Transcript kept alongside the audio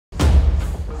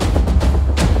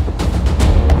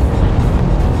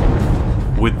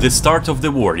With the start of the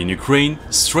war in Ukraine,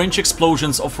 strange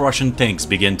explosions of Russian tanks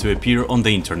began to appear on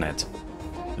the internet.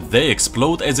 They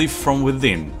explode as if from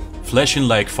within, flashing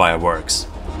like fireworks.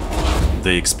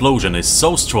 The explosion is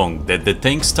so strong that the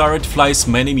tank's turret flies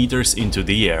many meters into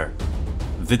the air.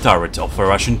 The turret of a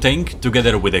Russian tank,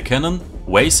 together with a cannon,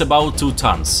 weighs about 2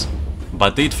 tons,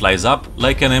 but it flies up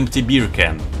like an empty beer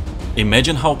can.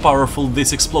 Imagine how powerful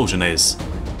this explosion is.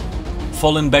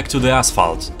 Falling back to the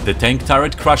asphalt, the tank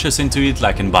turret crashes into it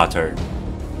like in butter.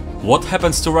 What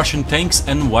happens to Russian tanks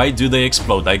and why do they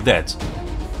explode like that?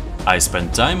 I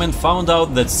spent time and found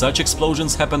out that such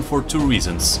explosions happen for 2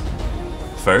 reasons.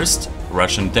 First,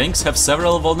 Russian tanks have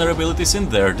several vulnerabilities in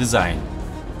their design.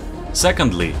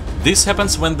 Secondly, this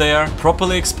happens when they are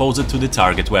properly exposed to the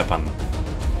target weapon.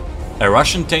 A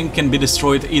Russian tank can be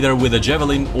destroyed either with a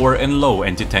Javelin or NLAW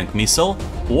anti-tank missile,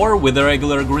 or with a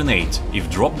regular grenade, if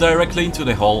dropped directly into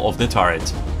the hull of the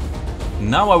turret.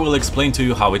 Now I will explain to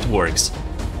you how it works.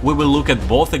 We will look at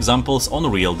both examples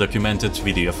on real documented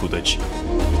video footage.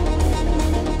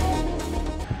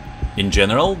 In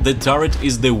general, the turret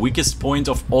is the weakest point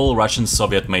of all Russian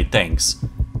Soviet-made tanks.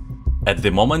 At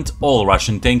the moment, all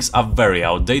Russian tanks are very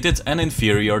outdated and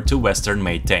inferior to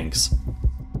Western-made tanks.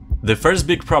 The first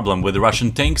big problem with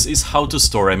Russian tanks is how to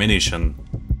store ammunition.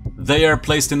 They are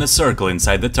placed in a circle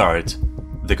inside the turret.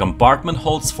 The compartment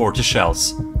holds 40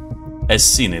 shells. As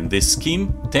seen in this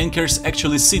scheme, tankers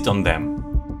actually sit on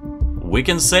them. We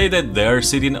can say that they are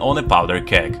sitting on a powder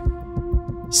keg.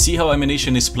 See how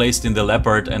ammunition is placed in the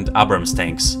Leopard and Abrams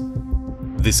tanks.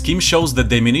 The scheme shows that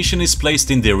the ammunition is placed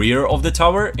in the rear of the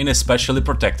tower in a specially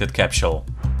protected capsule.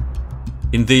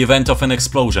 In the event of an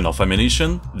explosion of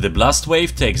ammunition, the blast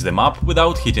wave takes them up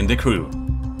without hitting the crew.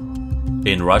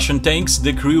 In Russian tanks,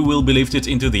 the crew will be lifted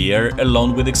into the air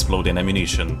along with exploding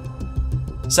ammunition.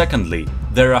 Secondly,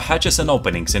 there are hatches and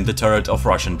openings in the turret of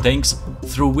Russian tanks,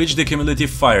 through which the cumulative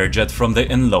fire jet from the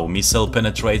NLAW missile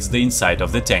penetrates the inside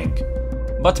of the tank.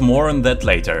 But more on that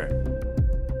later.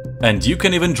 And you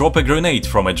can even drop a grenade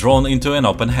from a drone into an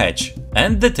open hatch,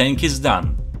 and the tank is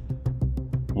done.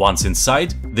 Once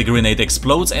inside, the grenade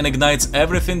explodes and ignites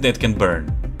everything that can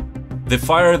burn. The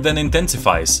fire then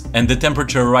intensifies, and the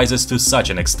temperature rises to such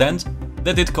an extent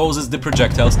that it causes the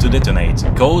projectiles to detonate,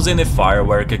 causing a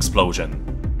firework explosion.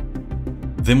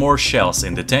 The more shells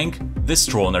in the tank, the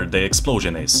stronger the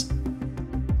explosion is.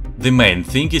 The main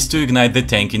thing is to ignite the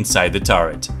tank inside the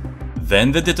turret.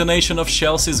 Then the detonation of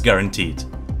shells is guaranteed.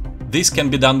 This can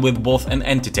be done with both an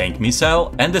anti-tank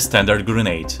missile and a standard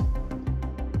grenade.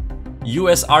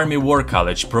 US Army War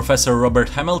College professor Robert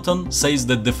Hamilton says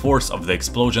that the force of the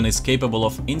explosion is capable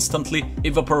of instantly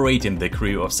evaporating the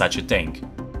crew of such a tank.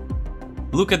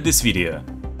 Look at this video.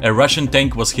 A Russian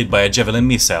tank was hit by a Javelin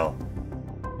missile.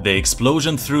 The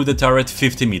explosion threw the turret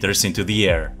 50 meters into the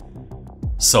air.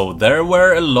 So there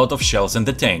were a lot of shells in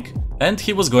the tank, and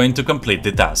he was going to complete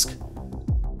the task.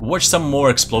 Watch some more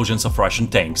explosions of Russian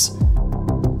tanks.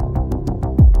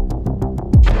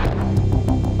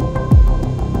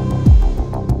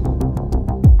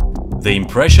 The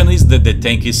impression is that the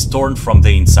tank is torn from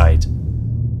the inside.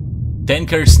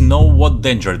 Tankers know what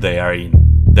danger they are in.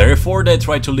 Therefore, they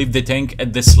try to leave the tank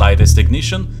at the slightest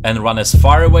ignition and run as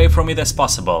far away from it as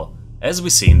possible, as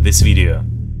we see in this video.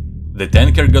 The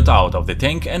tanker got out of the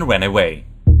tank and ran away.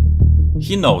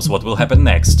 He knows what will happen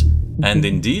next, and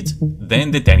indeed,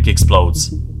 then the tank explodes.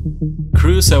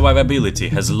 Crew survivability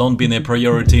has long been a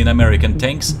priority in American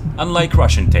tanks, unlike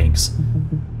Russian tanks.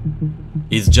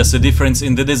 It's just a difference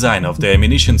in the design of the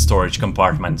ammunition storage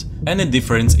compartment and a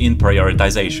difference in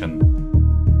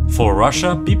prioritization. For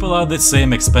Russia, people are the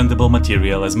same expendable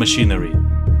material as machinery.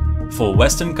 For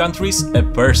Western countries, a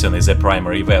person is a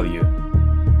primary value.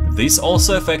 This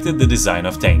also affected the design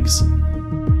of tanks.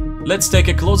 Let's take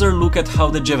a closer look at how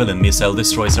the Javelin missile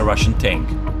destroys a Russian tank.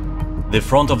 The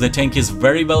front of the tank is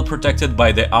very well protected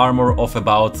by the armor of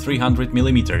about 300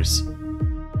 mm.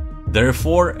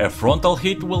 Therefore, a frontal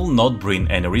hit will not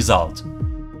bring any result.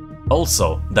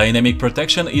 Also, dynamic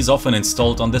protection is often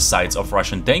installed on the sides of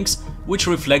Russian tanks, which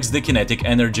reflects the kinetic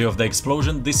energy of the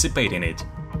explosion dissipating it.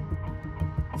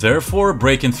 Therefore,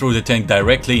 breaking through the tank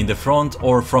directly in the front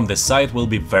or from the side will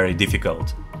be very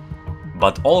difficult.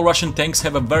 But all Russian tanks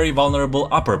have a very vulnerable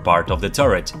upper part of the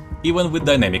turret, even with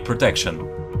dynamic protection.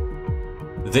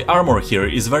 The armor here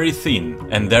is very thin,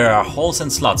 and there are holes and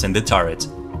slots in the turret.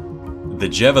 The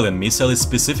Javelin missile is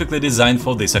specifically designed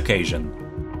for this occasion.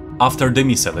 After the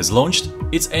missile is launched,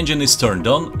 its engine is turned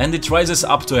on and it rises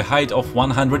up to a height of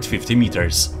 150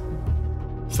 meters.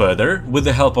 Further, with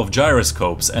the help of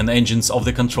gyroscopes and engines of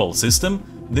the control system,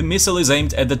 the missile is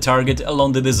aimed at the target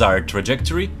along the desired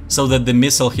trajectory so that the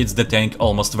missile hits the tank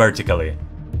almost vertically.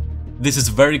 This is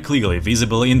very clearly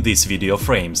visible in these video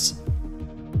frames.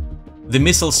 The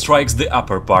missile strikes the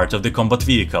upper part of the combat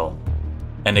vehicle.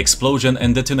 An explosion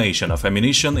and detonation of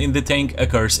ammunition in the tank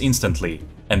occurs instantly,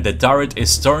 and the turret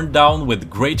is turned down with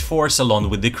great force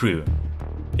along with the crew.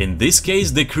 In this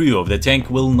case, the crew of the tank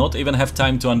will not even have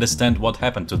time to understand what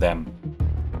happened to them.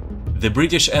 The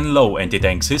British NLAW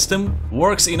anti-tank system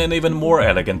works in an even more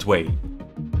elegant way.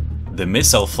 The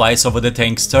missile flies over the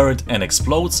tank's turret and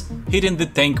explodes, hitting the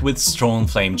tank with strong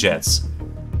flame jets.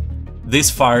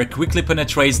 This fire quickly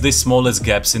penetrates the smallest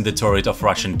gaps in the turret of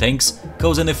Russian tanks,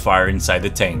 causing a fire inside the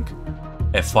tank.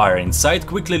 A fire inside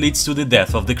quickly leads to the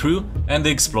death of the crew and the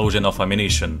explosion of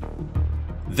ammunition.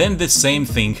 Then the same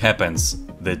thing happens.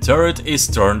 The turret is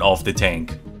turned off the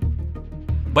tank.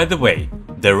 By the way,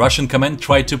 the Russian command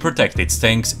tried to protect its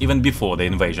tanks even before the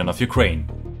invasion of Ukraine.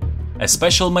 A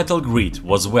special metal grid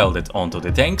was welded onto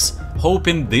the tanks,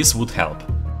 hoping this would help.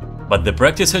 But the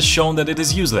practice has shown that it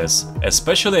is useless,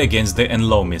 especially against the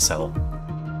NLAW missile.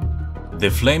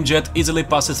 The flame jet easily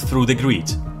passes through the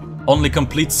grid. Only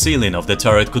complete sealing of the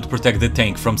turret could protect the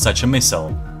tank from such a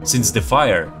missile, since the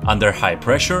fire, under high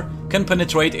pressure, can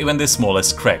penetrate even the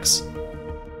smallest cracks.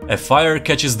 A fire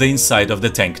catches the inside of the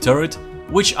tank turret,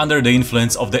 which under the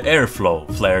influence of the airflow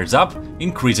flares up,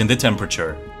 increasing the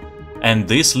temperature. And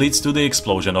this leads to the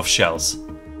explosion of shells.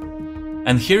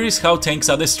 And here is how tanks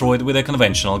are destroyed with a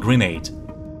conventional grenade.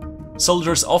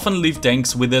 Soldiers often leave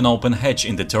tanks with an open hatch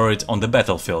in the turret on the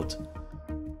battlefield.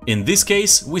 In this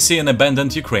case, we see an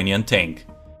abandoned Ukrainian tank.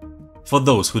 For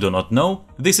those who do not know,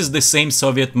 this is the same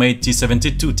Soviet-made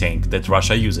T-72 tank that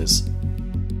Russia uses.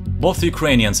 Both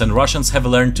Ukrainians and Russians have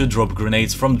learned to drop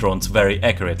grenades from drones very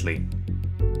accurately.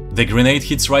 The grenade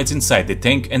hits right inside the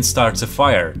tank and starts a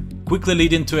fire, quickly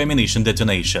leading to ammunition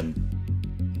detonation.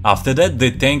 After that, the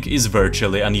tank is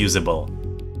virtually unusable.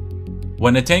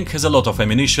 When a tank has a lot of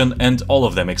ammunition and all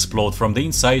of them explode from the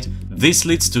inside, this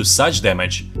leads to such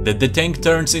damage that the tank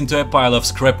turns into a pile of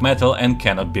scrap metal and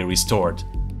cannot be restored.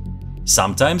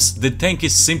 Sometimes the tank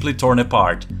is simply torn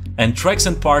apart, and tracks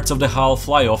and parts of the hull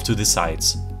fly off to the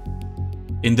sides.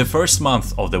 In the first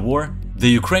month of the war, the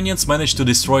Ukrainians managed to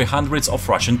destroy hundreds of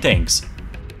Russian tanks.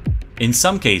 In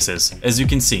some cases, as you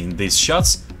can see in these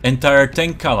shots, entire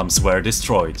tank columns were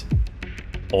destroyed.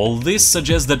 All this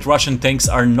suggests that Russian tanks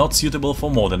are not suitable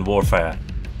for modern warfare.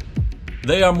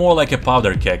 They are more like a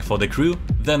powder keg for the crew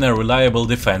than a reliable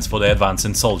defense for the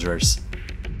advancing soldiers.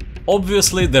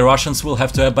 Obviously, the Russians will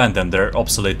have to abandon their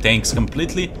obsolete tanks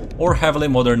completely or heavily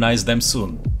modernize them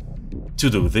soon. To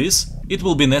do this, it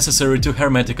will be necessary to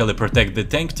hermetically protect the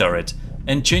tank turret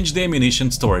and change the ammunition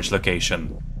storage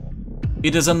location.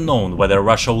 It is unknown whether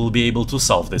Russia will be able to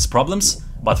solve these problems,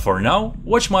 but for now,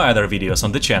 watch my other videos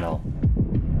on the channel.